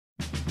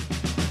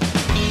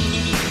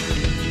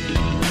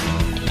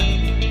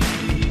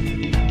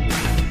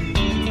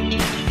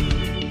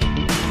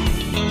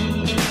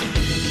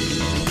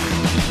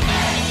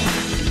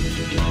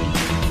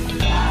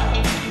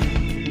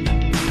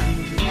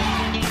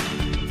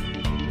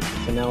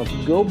So now let's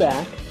go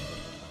back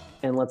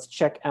and let's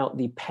check out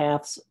the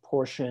paths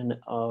portion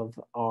of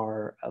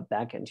our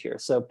backend here.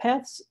 So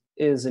paths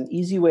is an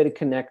easy way to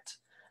connect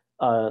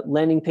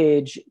landing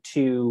page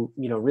to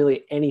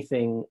really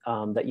anything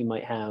that you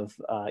might have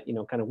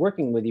kind of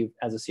working with you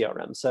as a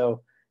CRM.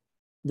 So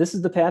this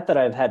is the path that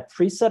I've had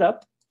pre-set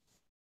up.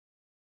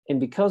 And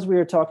because we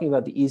are talking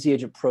about the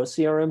EasyAgentPro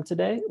CRM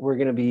today, we're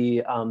going to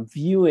be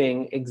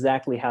viewing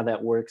exactly how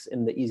that works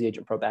in the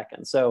EasyAgentPro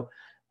backend. So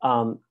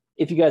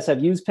if you guys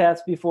have used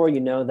paths before,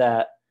 you know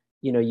that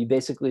you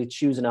basically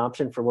choose an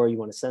option for where you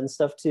want to send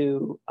stuff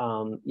to.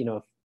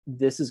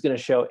 This is going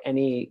to show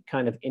any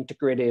kind of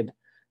integrated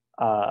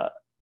CRM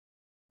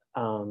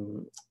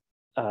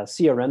that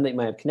you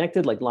might have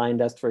connected, like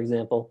LionDesk, for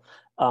example.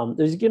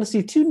 There's going to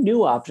see two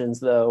new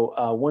options, though,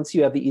 once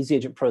you have the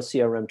EasyAgentPro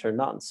CRM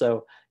turned on.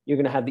 So you're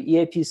going to have the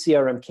EAP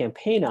CRM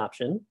campaign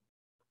option,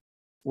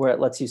 where it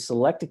lets you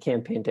select a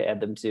campaign to add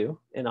them to.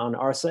 And on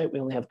our site,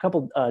 we only have a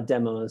couple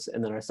demos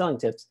and then our selling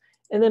tips.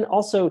 And then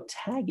also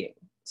tagging.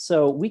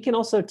 So we can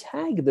also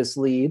tag this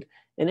lead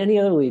and any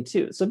other lead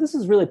too. So this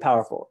is really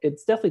powerful.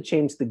 It's definitely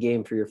changed the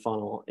game for your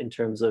funnel in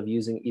terms of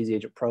using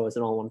EasyAgentPro as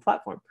an all-in-one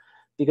platform.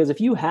 Because if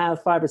you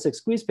have 5 or 6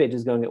 squeeze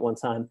pages going at one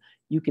time,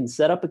 you can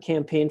set up a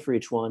campaign for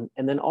each one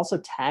and then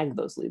also tag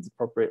those leads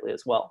appropriately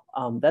as well.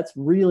 That's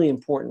really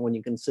important when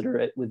you consider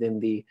it within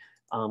the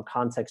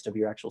context of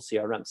your actual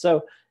CRM.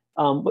 So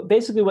but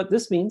basically what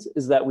this means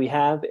is that we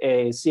have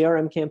a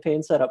CRM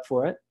campaign set up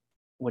for it,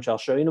 which I'll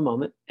show you in a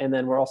moment. And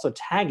then we're also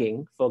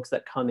tagging folks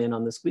that come in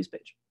on the squeeze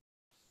page.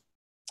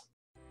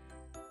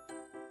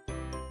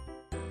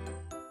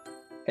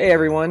 Hey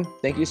everyone,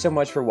 thank you so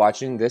much for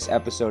watching this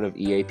episode of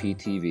EAP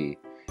TV.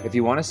 If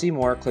you want to see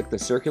more, click the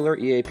circular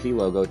EAP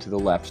logo to the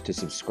left to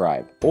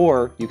subscribe,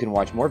 or you can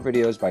watch more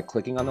videos by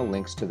clicking on the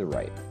links to the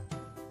right.